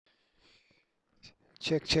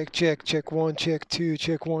Check, check, check. Check one, check two,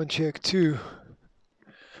 check one, check two.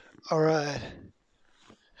 All right.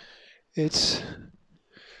 It's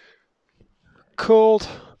cold,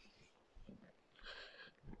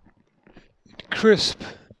 crisp,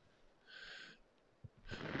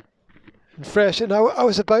 and fresh. And I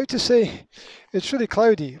was about to say it's really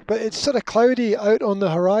cloudy, but it's sort of cloudy out on the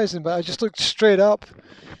horizon. But I just looked straight up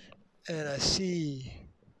and I see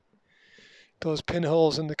those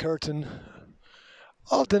pinholes in the curtain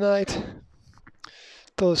of the night,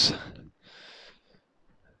 those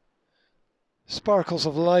sparkles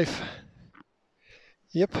of life.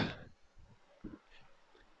 Yep.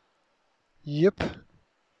 Yep.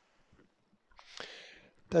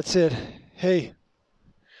 That's it. Hey,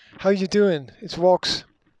 how you doing? It's Walks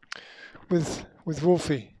with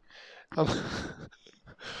Wolfie. I'm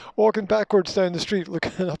walking backwards down the street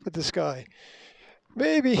looking up at the sky.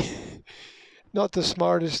 Maybe not the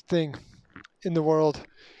smartest thing in the world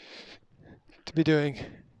to be doing.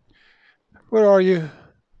 Where are you?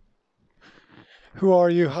 Who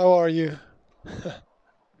are you? How are you?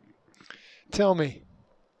 Tell me.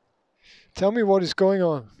 Tell me what is going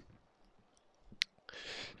on.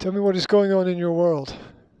 Tell me what is going on in your world.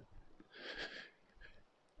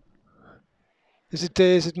 Is it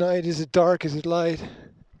day? Is it night? Is it dark? Is it light?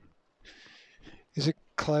 Is it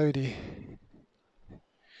cloudy?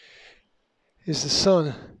 Is the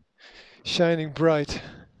sun shining bright?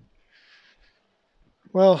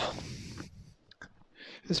 Well,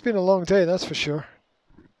 it's been a long day, that's for sure.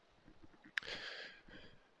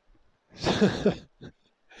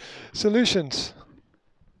 Solutions.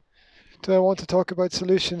 Do I want to talk about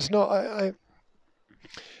solutions? No, I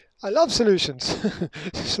love solutions.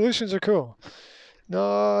 Solutions are cool.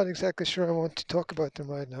 Not exactly sure I want to talk about them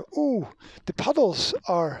right now. Ooh, the puddles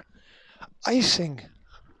are icing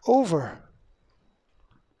over.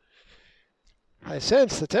 I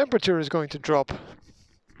sense the temperature is going to drop.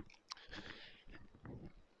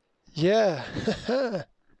 Yeah.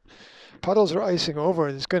 Puddles are icing over.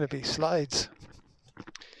 There's going to be slides.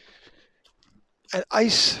 And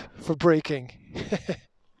ice for breaking.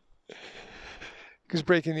 Because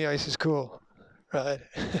breaking the ice is cool, right?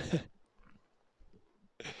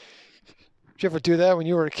 Did you ever do that when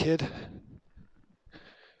you were a kid?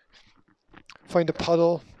 Find a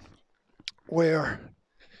puddle where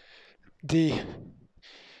the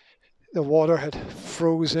water had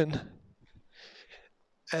frozen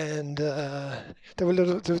and there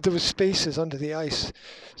were spaces under the ice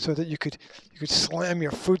so that you could slam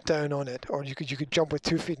your foot down on it, or you could jump with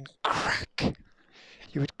 2 feet and crack.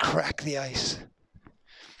 You would crack the ice.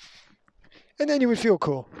 And then you would feel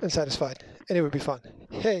cool and satisfied, and it would be fun.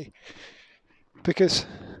 Hey, because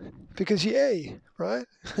yay, right?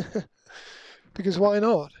 Because why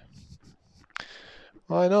not?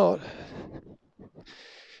 Why not?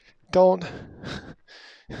 Don't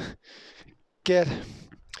get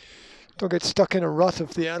stuck in a rut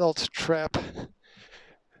of the adult's trap,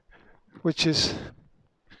 which is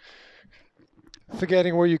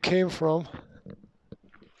forgetting where you came from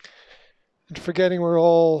and forgetting where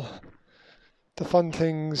all the fun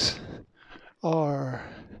things are.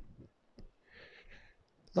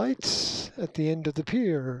 Lights at the end of the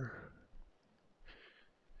pier.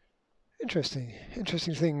 Interesting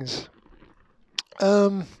things.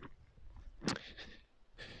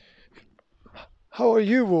 How are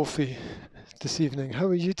you, Wolfie, this evening? How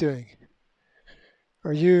are you doing?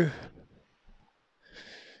 Are you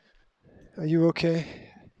okay?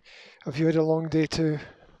 Have you had a long day too?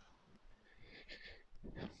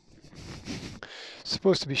 It's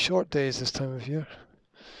supposed to be short days this time of year.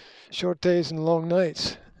 Short days and long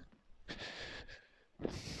nights.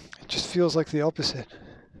 It just feels like the opposite.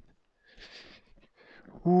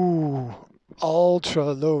 Ooh,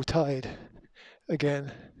 ultra low tide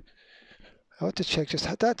again. I ought to check just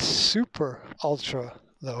how that's super ultra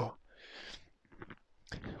low.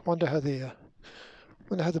 Wonder how the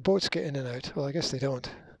boats get in and out. Well, I guess they don't.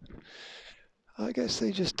 I guess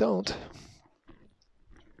they just don't.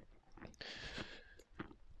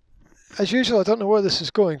 As usual, I don't know where this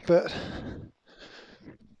is going, but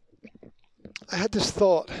I had this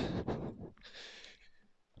thought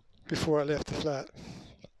before I left the flat.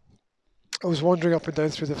 I was wandering up and down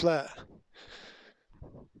through the flat.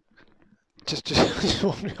 Just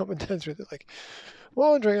wandering up and down through it, like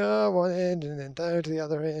wandering up one end and then down to the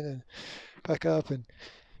other end and back up and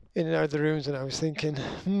in and out of the rooms, and I was thinking,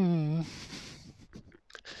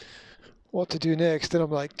 what to do next? And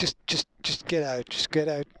I'm like, just get out,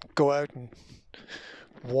 go out and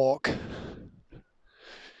walk.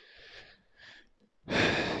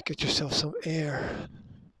 Get yourself some air.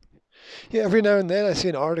 Yeah, every now and then I see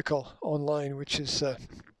an article online which is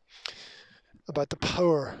about the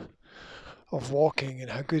power of walking and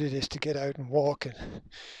how good it is to get out and walk, and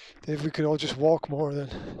that if we could all just walk more, then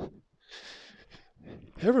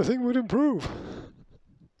everything would improve.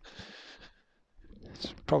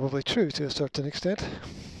 It's probably true to a certain extent.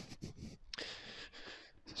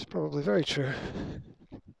 It's probably very true.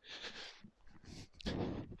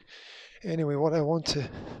 Anyway, what I want to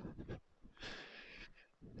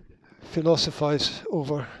philosophize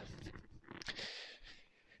over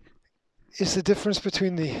is the difference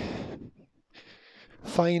between the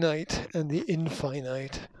finite and the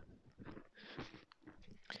infinite.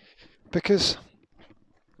 Because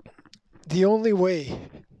the only way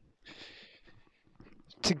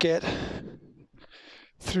to get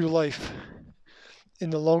through life in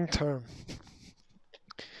the long term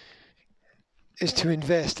is to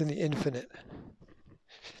invest in the infinite,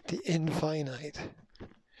 the infinite.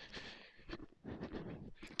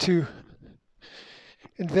 To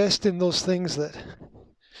invest in those things that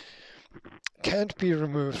can't be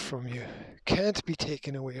removed from you, can't be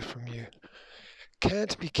taken away from you,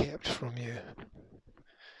 can't be kept from you.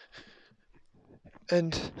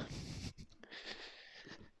 And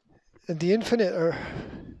the infinite are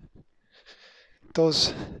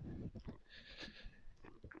those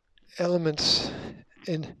elements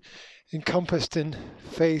encompassed in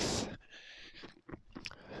faith.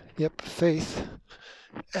 Yep, faith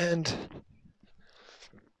and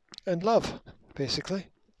love, basically.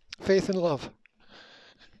 Faith and love.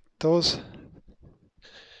 Those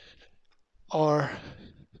are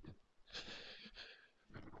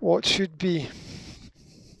what should be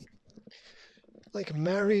like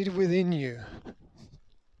married within you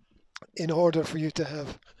in order for you to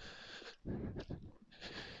have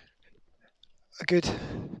a good,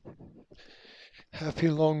 happy,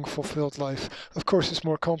 long, fulfilled life. Of course, it's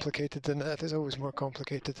more complicated than that. It's always more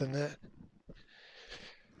complicated than that.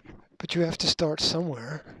 But you have to start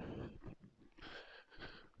somewhere.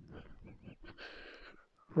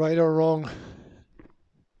 Right or wrong,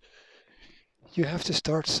 you have to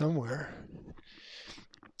start somewhere.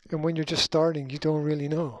 And when you're just starting, you don't really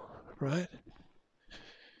know, right?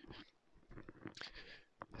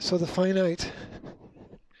 So the finite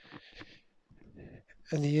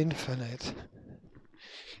and the infinite,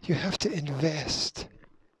 you have to invest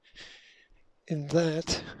in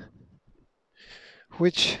that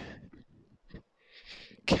which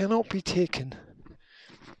cannot be taken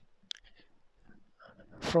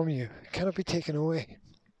from you, cannot be taken away.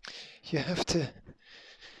 You have to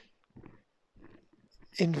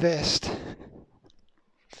invest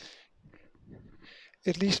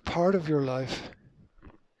at least part of your life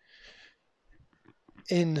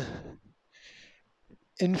in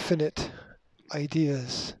infinite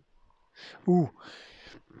ideas. Ooh,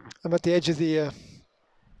 I'm at the edge of the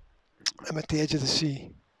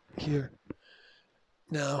sea here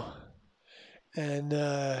now, and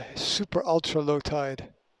super ultra low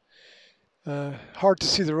tide. Hard to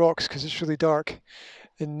see the rocks because it's really dark.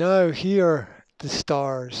 And now here the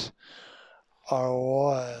stars are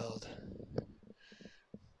wild.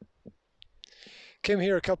 Came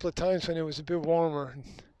here a couple of times when it was a bit warmer. And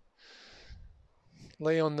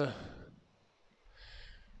lay on the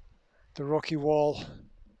rocky wall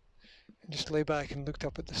and just lay back and looked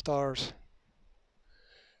up at the stars.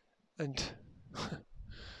 And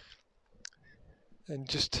and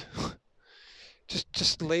just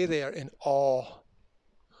lay there in awe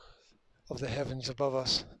of the heavens above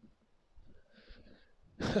us.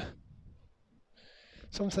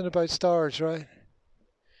 Something about stars, right?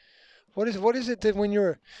 What is it that when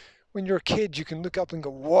you're a kid you can look up and go,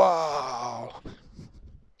 wow,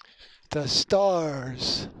 the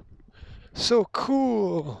stars, so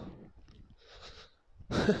cool.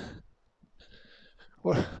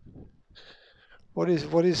 What is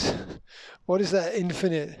that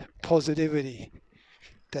infinite positivity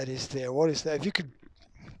that is there? What is that? If you could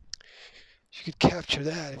capture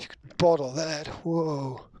that, if you could bottle that,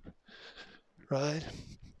 whoa, right?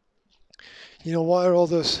 You know, why are all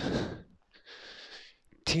those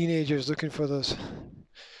teenagers looking for those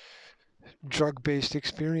drug-based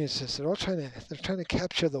experiences? They're trying to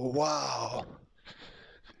capture the wow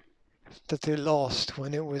that they lost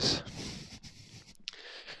when it was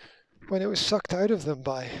sucked out of them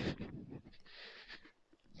by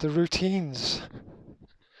the routines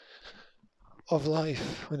of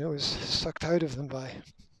life, when it was sucked out of them by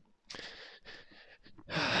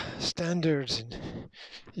standards and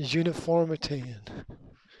uniformity and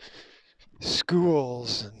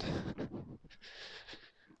schools and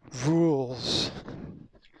rules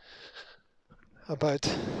about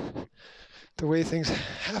the way things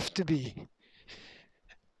have to be,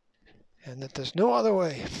 and that there's no other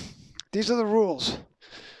way. These are the rules.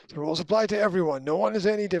 The rules apply to everyone. No one is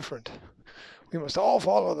any different. We must all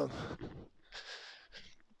follow them.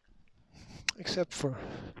 Except for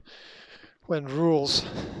when rules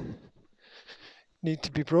need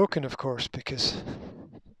to be broken, of course, because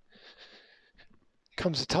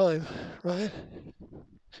comes a time, right?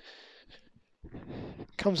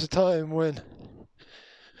 Comes a time when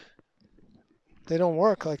they don't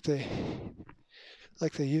work like they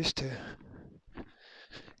used to.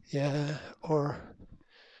 Yeah, or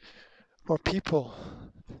people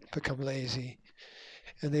become lazy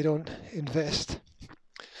and they don't invest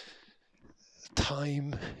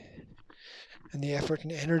time and the effort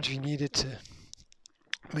and energy needed to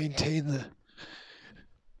maintain the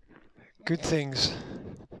good things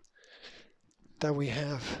that we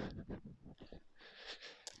have.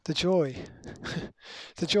 The joy.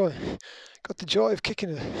 The joy. Got the joy of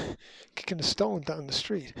kicking a stone down the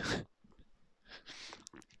street.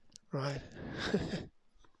 Right?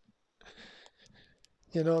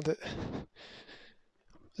 You know that.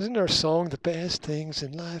 Isn't there a song, the best things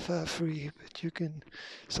in life are free, but you can,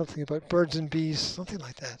 something about birds and bees, something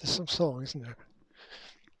like that. There's some song, isn't there?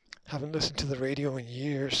 Haven't listened to the radio in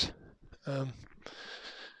years. Got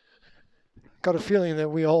a feeling that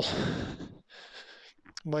we all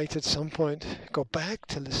might at some point go back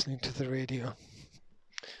to listening to the radio.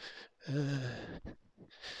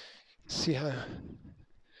 See how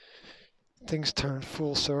things turn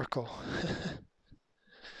full circle.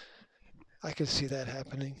 I can see that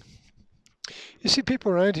happening. You see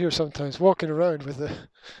people around here sometimes walking around with a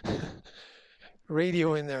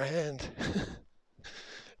radio in their hand,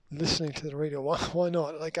 listening to the radio. Why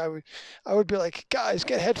not? Like I would be like, guys,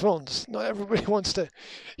 get headphones. Not everybody wants to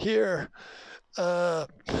hear,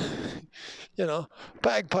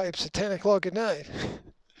 bagpipes at 10 o'clock at night.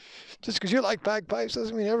 Just because you like bagpipes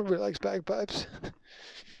doesn't mean everybody likes bagpipes.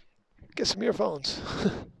 Get some earphones.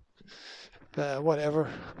 Whatever.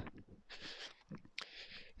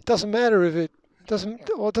 It doesn't matter if it doesn't.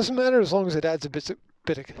 Well, it doesn't matter as long as it adds a bit of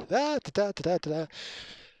da da da da da da. It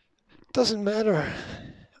doesn't matter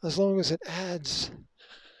as long as it adds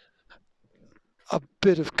a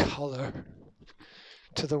bit of color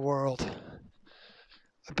to the world,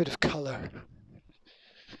 a bit of color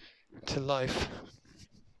to life,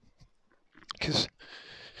 because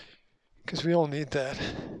we all need that.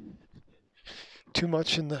 Too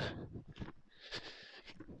much in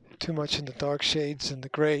the dark shades and the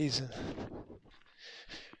grays, and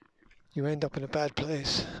you end up in a bad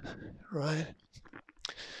place, right?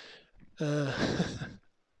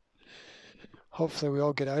 Hopefully we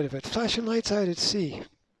all get out of it. Flashing lights out at sea.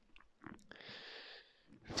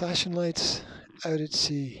 Flashing lights out at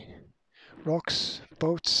sea. Rocks,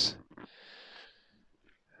 boats.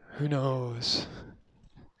 Who knows?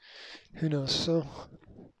 Who knows? So,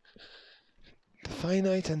 the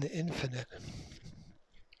finite and the infinite.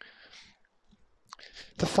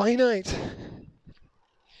 The finite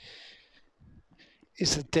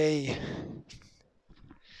is the day.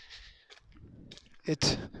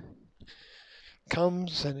 It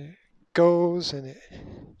comes and it goes, and it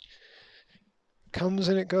comes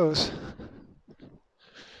and it goes.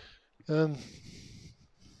 And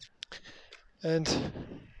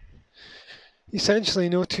essentially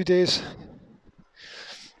no 2 days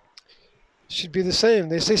should be the same.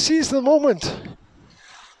 They say seize the moment.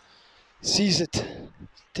 Seize it.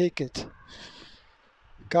 Take it.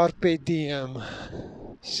 Carpe diem.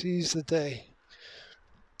 Seize the day.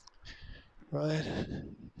 Right?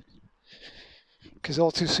 Because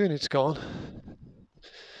all too soon it's gone.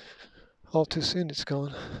 All too soon it's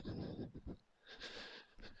gone.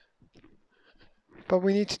 But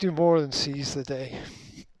we need to do more than seize the day.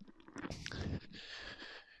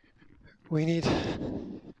 We need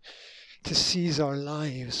to seize our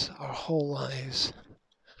lives, our whole lives.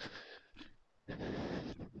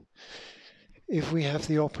 If we have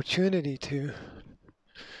the opportunity to,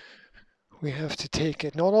 we have to take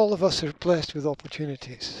it. Not all of us are blessed with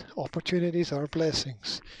opportunities. Opportunities are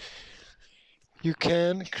blessings. You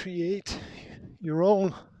can create your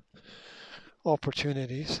own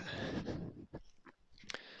opportunities.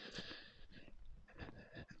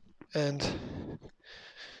 And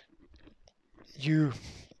you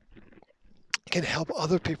can help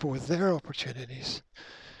other people with their opportunities.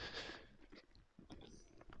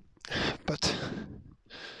 But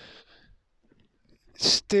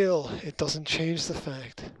still, it doesn't change the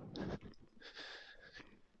fact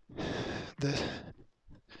that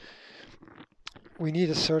we need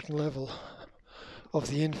a certain level of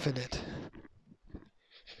the infinite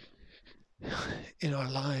in our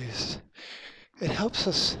lives. it helps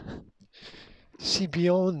us see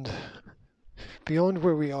beyond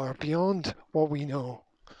where we are, beyond what we know.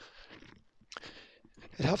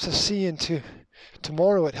 It helps us see into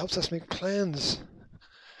tomorrow. It helps us make plans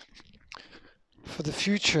for the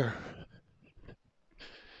future.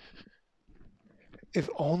 If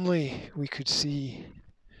only we could see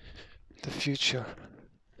the future.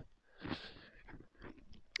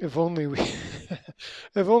 If only we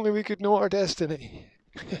if only we could know our destiny.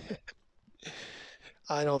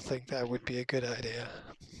 I don't think that would be a good idea.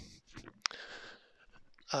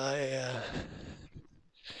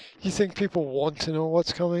 You think people want to know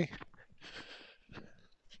what's coming?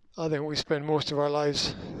 I think we spend most of our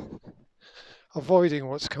lives avoiding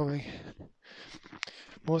what's coming.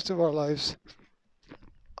 Most of our lives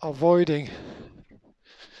avoiding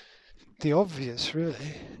the obvious,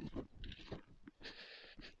 really.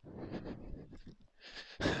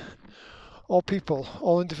 All people,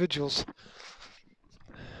 all individuals,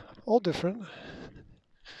 all different.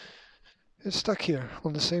 It's stuck here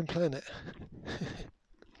on the same planet.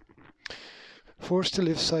 Forced to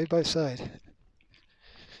live side by side.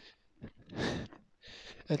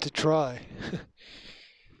 And to try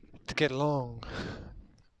to get along.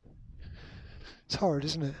 It's hard,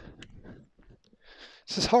 isn't it?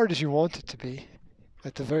 It's as hard as you want it to be,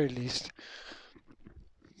 at the very least.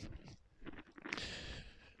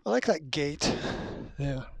 I like that gate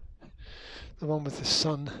there. The one with the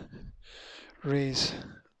sun rays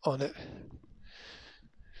on it.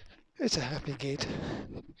 It's a happy gate.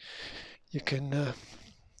 You can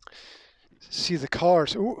see the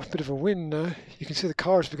cars. Ooh, a bit of a wind now. You can see the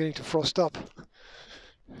cars beginning to frost up.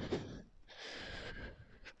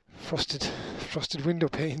 Frosted window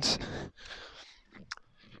panes.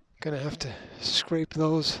 Gonna have to scrape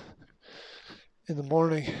those in the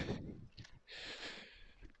morning.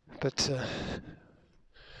 But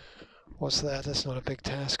what's that? That's not a big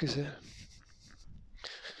task, is it?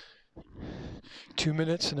 2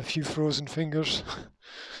 minutes and a few frozen fingers.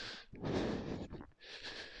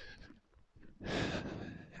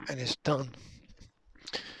 And it's done.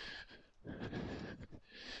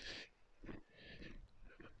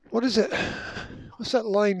 What is it? What's that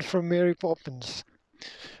line from Mary Poppins?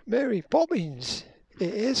 Mary Poppins!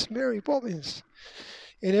 It is Mary Poppins.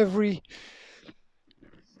 In every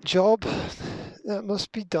job that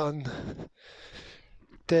must be done,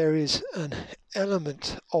 there is an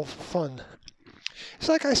element of fun. It's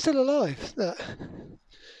like I'm Still Alive. That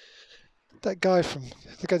guy from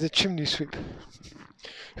the chimney sweep,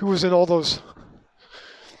 who was in all those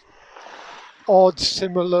odd,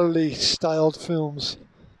 similarly styled films.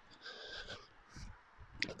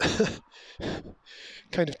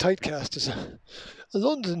 Kind of typecast as a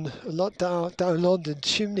down London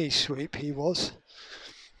chimney sweep. He was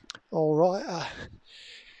all right.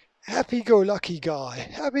 Happy-go-lucky guy,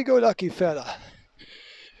 happy-go-lucky fella.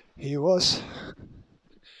 He was.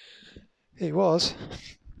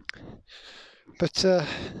 But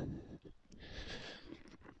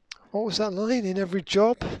what was that line? In every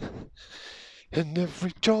job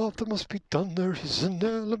that must be done, there is an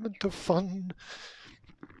element of fun.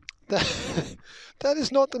 That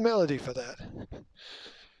is not the melody for that.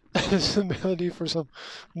 That is the melody for some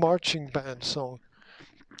marching band song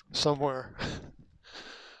somewhere.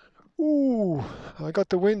 Ooh, I got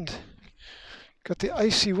the wind. Got the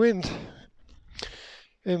icy wind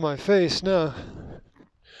in my face now.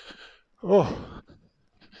 Oh.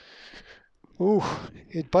 Ooh,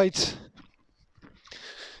 it bites.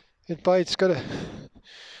 It bites. Gotta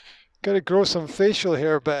grow some facial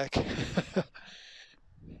hair back.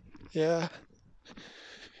 Yeah.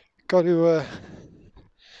 Got to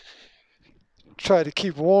try to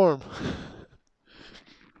keep warm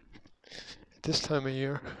at this time of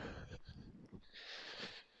year.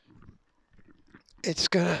 It's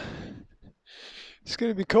gonna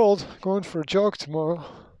be cold. Going for a jog tomorrow.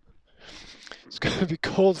 It's gonna be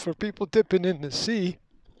cold for people dipping in the sea.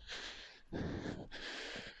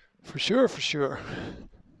 For sure.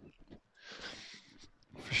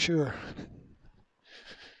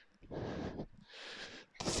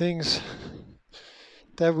 The things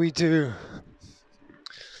that we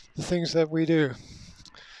do,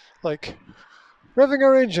 like revving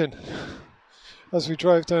our engine as we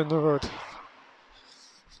drive down the road.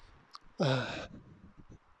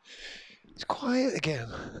 It's quiet again.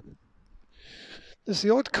 There's the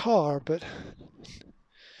odd car, but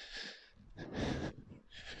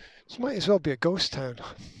this might as well be a ghost town.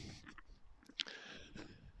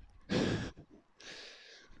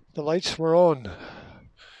 The lights were on,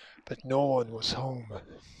 but no one was home.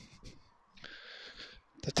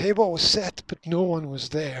 The table was set, but no one was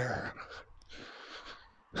there.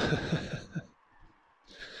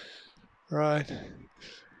 Right.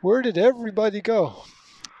 Where did everybody go?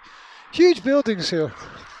 Huge buildings here.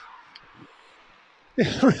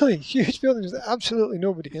 Really, huge buildings with absolutely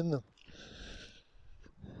nobody in them.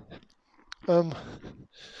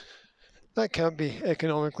 That can't be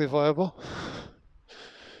economically viable.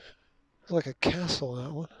 It's like a castle,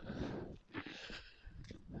 that one.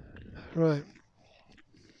 Right.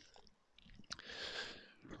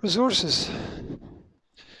 Resources.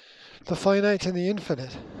 The finite and the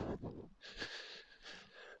infinite.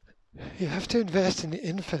 You have to invest in the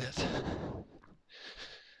infinite.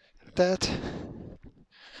 That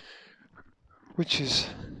which is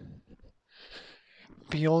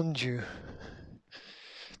beyond you.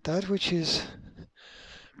 That which is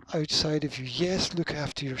outside of you. Yes, look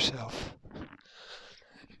after yourself.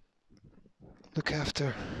 Look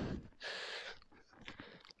after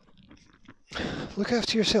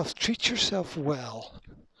yourself. Treat yourself well.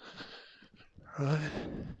 Right?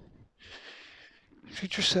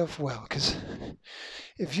 Treat yourself well, because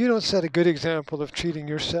if you don't set a good example of treating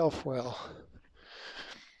yourself well,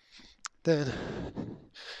 then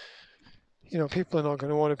people are not going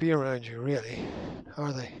to want to be around you, really,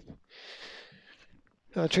 are they?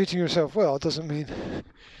 Treating yourself well doesn't mean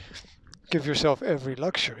give yourself every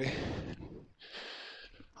luxury.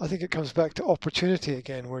 I think it comes back to opportunity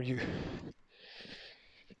again, where you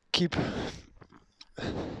keep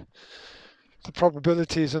the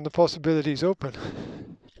probabilities and the possibilities open.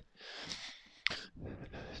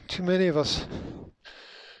 Too many of us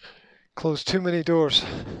close too many doors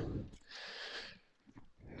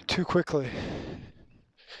too quickly,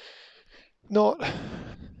 not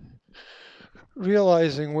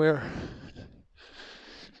realizing where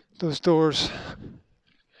those doors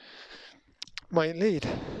might lead,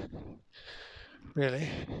 really.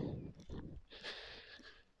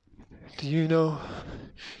 Do you know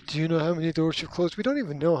how many doors you've closed? We don't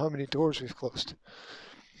even know how many doors we've closed.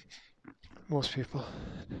 Most people.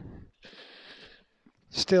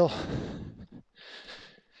 Still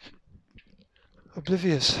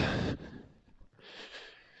oblivious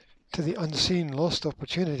to the unseen lost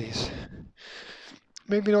opportunities.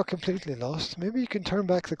 Maybe not completely lost. Maybe you can turn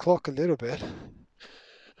back the clock a little bit.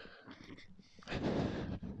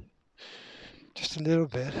 Just a little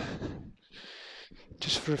bit.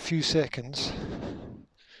 Just for a few seconds.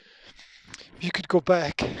 If you could go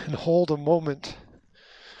back and hold a moment,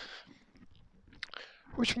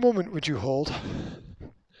 which moment would you hold?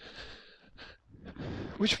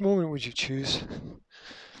 Which moment would you choose?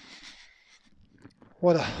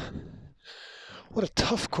 What a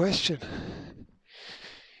tough question.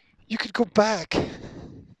 You could go back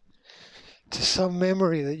to some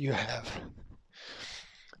memory that you have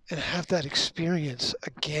and have that experience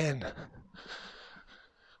again.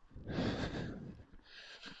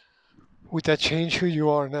 Would that change who you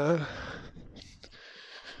are now?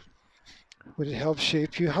 Would it help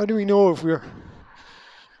shape you? How do we know if we're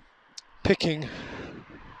picking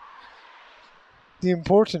the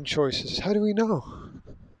important choices? How do we know?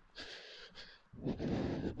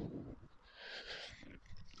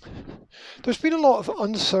 There's been a lot of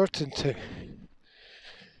uncertainty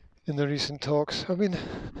in the recent talks. I mean,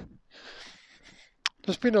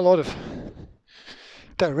 there's been a lot of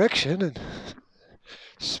direction and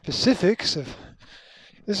specifics of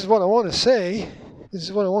this is what I want to say, this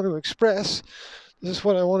is what I want to express, this is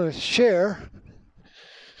what I want to share.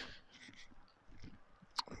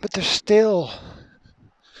 But there's still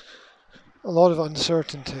a lot of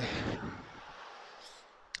uncertainty.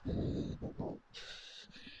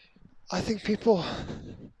 I think people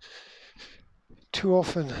too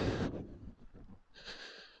often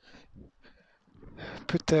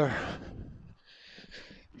put their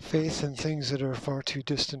faith in things that are far too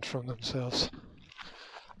distant from themselves.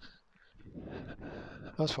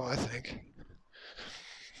 That's what I think.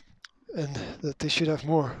 And that they should have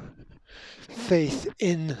more faith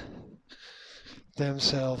in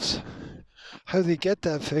themselves. How they get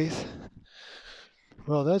that faith,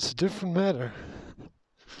 well, that's a different matter.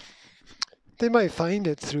 They might find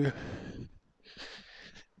it through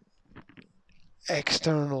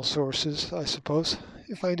external sources, I suppose.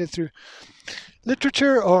 You find it through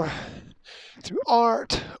literature or through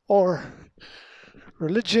art or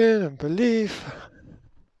religion and belief.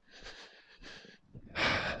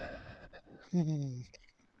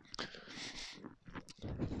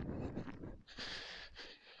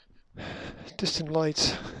 Distant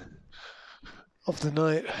lights of the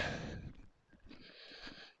night.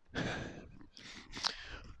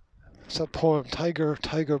 It's that poem, Tiger,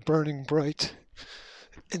 tiger burning bright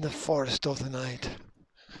in the forest of the night.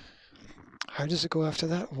 How does it go after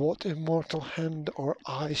that? What immortal hand or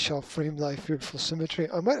eye shall frame thy fearful symmetry?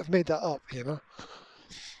 I might have made that up, you know.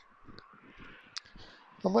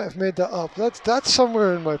 I might have made that up. That's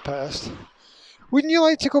somewhere in my past. Wouldn't you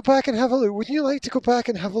like to go back and have a look? Wouldn't you like to go back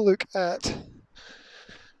and have a look at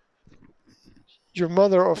your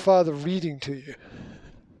mother or father reading to you?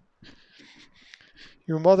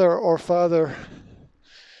 Your mother or father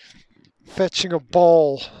fetching a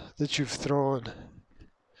ball that you've thrown.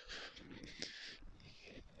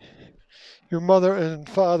 Your mother and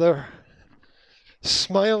father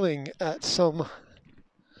smiling at some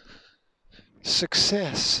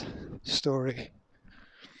success story.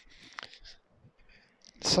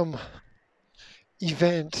 Some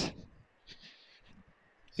event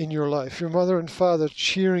in your life. Your mother and father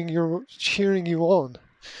cheering you on.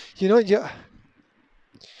 You know, yeah.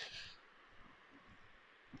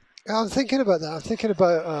 I'm thinking about that. I'm thinking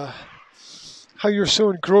about how you're so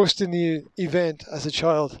engrossed in the event as a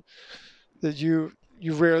child that you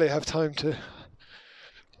rarely have time to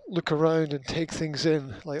look around and take things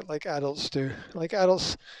in like adults do. Like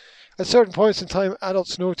adults, at certain points in time,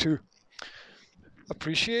 adults know to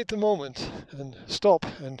appreciate the moment and stop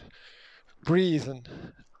and breathe and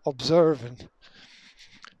observe and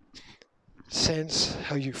sense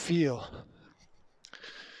how you feel.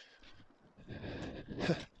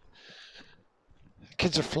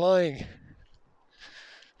 Kids are flying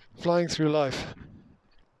through life,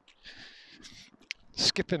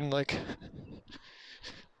 skipping like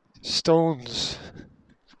stones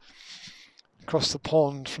across the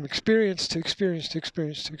pond from experience to experience to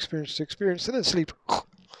experience to experience to experience, and then sleep, and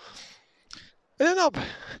then up,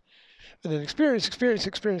 and then experience,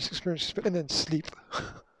 and then sleep.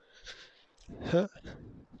 Huh?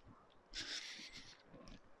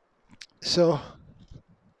 So,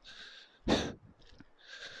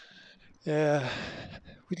 yeah,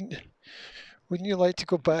 wouldn't you like to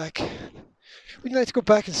go back? Wouldn't you like to go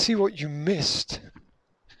back and see what you missed?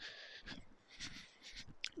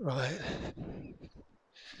 Right.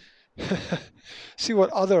 See what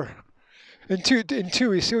other in two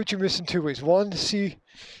ways. See what you missed in two ways. One, see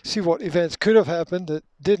what events could have happened that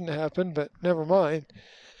didn't happen, but never mind.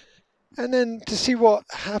 And then to see what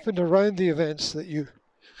happened around the events that you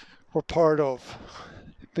were part of,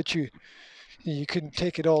 but you couldn't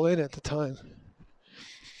take it all in at the time.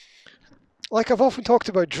 Like I've often talked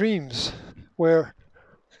about dreams, where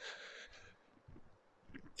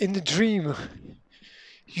in the dream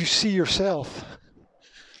you see yourself.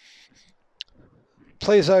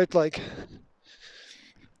 Plays out like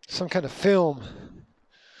some kind of film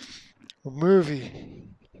or movie.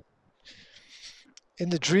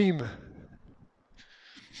 In the dream,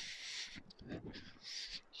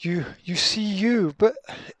 you see you,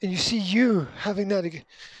 and you see you having that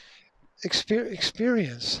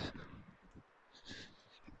experience.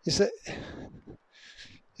 Is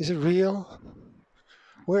it real?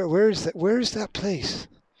 Where is that? Where is that place?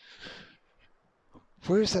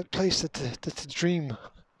 Where is that place that the dream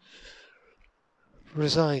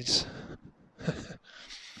resides?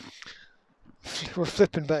 We're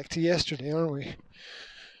flipping back to yesterday, aren't we?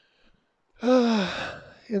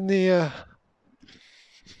 In the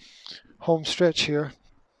home stretch here,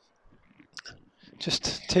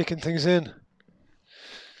 just taking things in.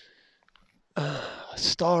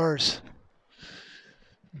 Stars,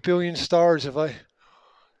 billion stars. If I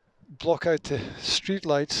block out the street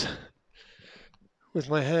lights with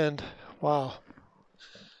my hand, wow,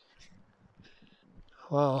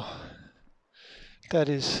 that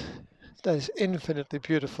is infinitely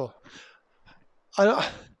beautiful. I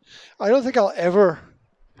don't think I'll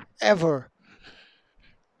ever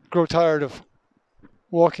grow tired of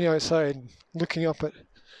walking outside and looking up at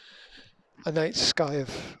a night sky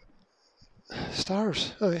of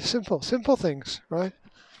stars. I mean, simple things, right?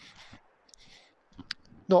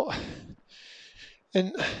 No,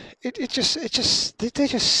 and they just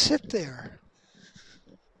sit there,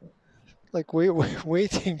 like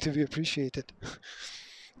waiting to be appreciated.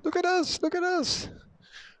 Look at us!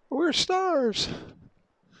 We're stars.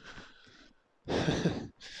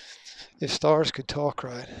 If stars could talk,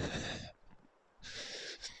 right?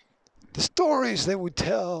 The stories they would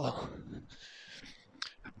tell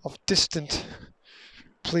of distant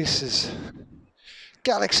places,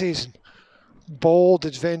 galaxies, and bold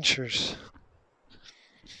adventures.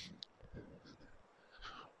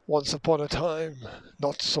 Once upon a time,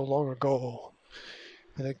 not so long ago,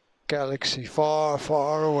 in a galaxy far,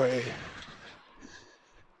 far away.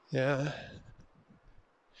 Yeah.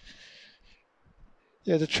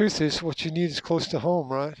 Yeah, the truth is, what you need is close to home,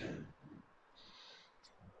 right?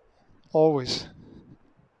 Always.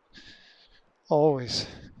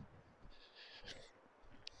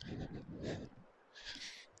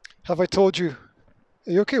 Have I told you?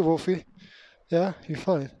 Are you okay, Wolfie? Yeah, you're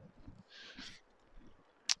fine.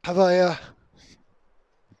 Have I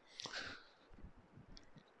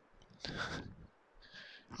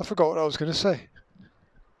forgot what I was going to say.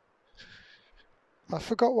 I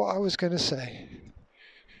forgot what I was going to say.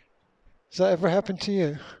 Has that ever happened to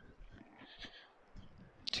you?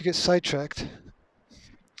 Do you get sidetracked? Do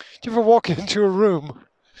you ever walk into a room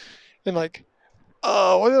and like,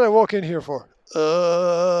 what did I walk in here for?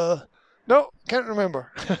 No, can't remember.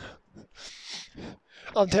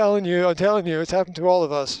 I'm telling you, it's happened to all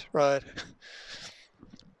of us, right?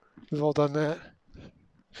 We've all done that.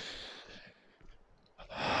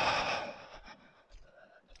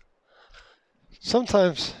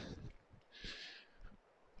 Sometimes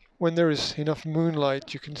when there is enough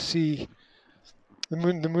moonlight, you can see the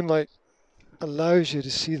moonlight allows you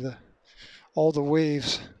to see all the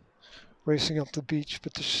waves racing up the beach,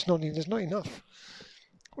 but there's not enough.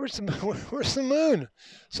 Where's the moon? Where's the moon?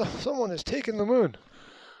 Someone has taken the moon.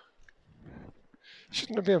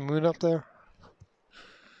 Shouldn't there be a moon up there?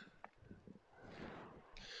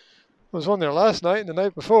 There was one there last night and the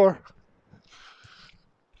night before.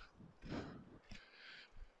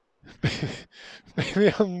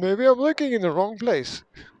 maybe I'm looking in the wrong place.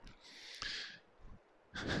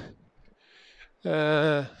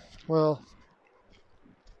 Well,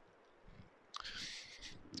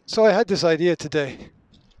 so I had this idea today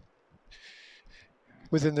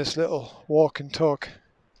within this little walk and talk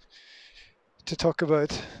to talk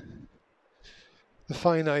about the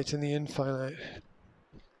finite and the infinite.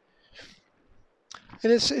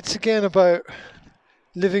 And it's again about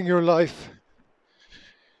living your life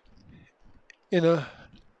in a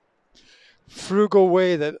frugal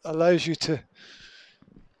way that allows you to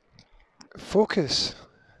focus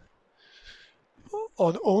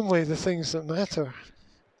on only the things that matter,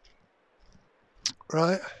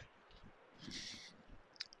 right?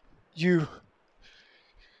 You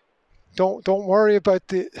don't worry about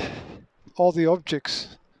all the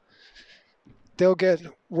objects. They'll get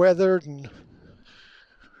weathered and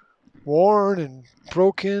worn and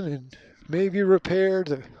broken and maybe repaired.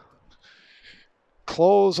 The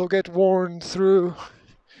clothes will get worn through. Have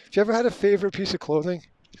you ever had a favorite piece of clothing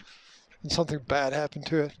and something bad happened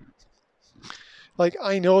to it? Like,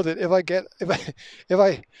 I know that if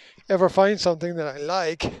I ever find something that I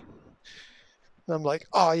like, and I'm like,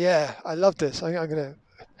 oh yeah, I love this. I'm gonna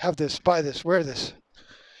have this, buy this, wear this.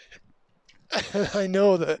 And I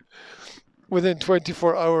know that within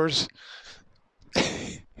 24 hours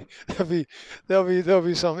there'll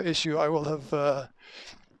be some issue. I will have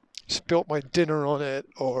spilt my dinner on it,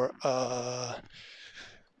 or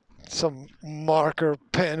some marker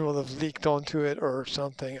pen will have leaked onto it, or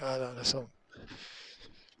something. I don't know,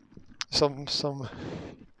 some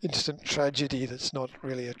instant tragedy that's not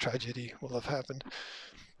really a tragedy will have happened.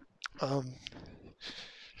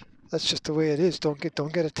 That's just the way it is. Don't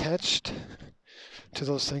get attached to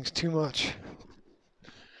those things too much.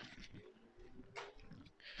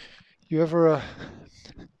 You ever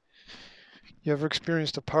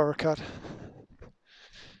experienced a power cut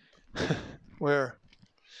where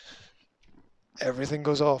everything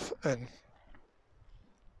goes off and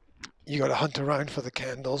you got to hunt around for the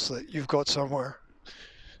candles that you've got somewhere?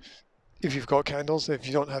 If you've got candles, if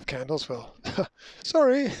you don't have candles, well,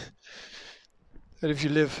 sorry. And if you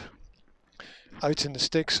live out in the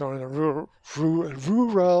sticks or in a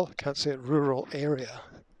rural, can't say it, rural area,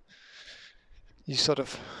 you sort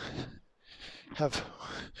of have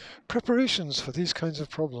preparations for these kinds of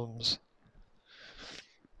problems.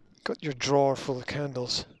 Got your drawer full of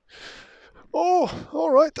candles. Oh,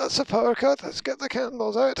 all right, that's a power cut. Let's get the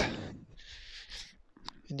candles out.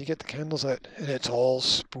 And you get the candles out, and it's all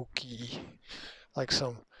spooky, like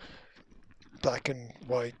some black and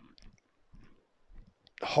white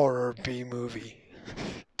horror B-movie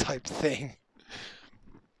type thing.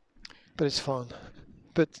 But it's fun.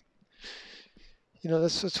 But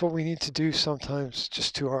that's what we need to do sometimes,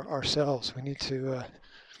 just to ourselves. We need to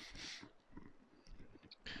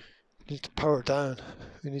power down.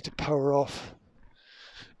 We need to power off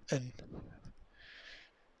and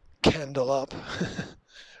candle up.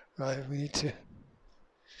 Right? We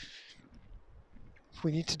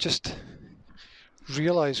need to just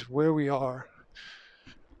realize where we are,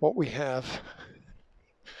 what we have,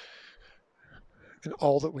 and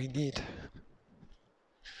all that we need.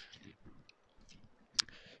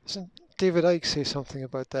 Doesn't David Icke say something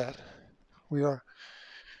about that? We are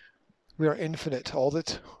infinite. All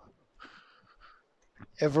that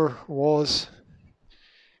ever was,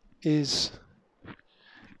 is,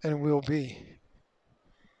 and will be.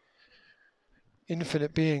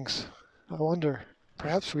 Infinite beings. I wonder,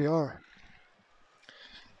 Perhaps we are.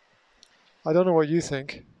 I don't know what you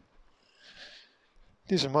think.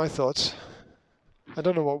 These are my thoughts. I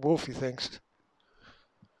don't know what Wolfie thinks.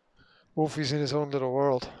 Wolfie's in his own little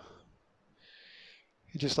world.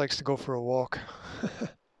 He just likes to go for a walk.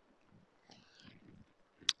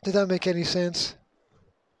 Did that make any sense?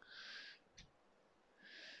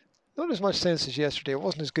 Not as much sense as yesterday. It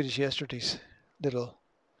wasn't as good as yesterday's little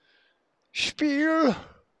spiel.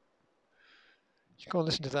 You go and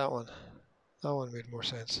listen to that one. That one made more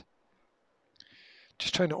sense.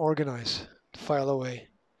 Just trying to organize, file away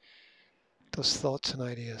those thoughts and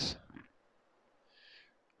ideas.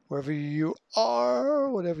 Wherever you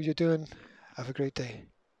are, whatever you're doing, have a great day.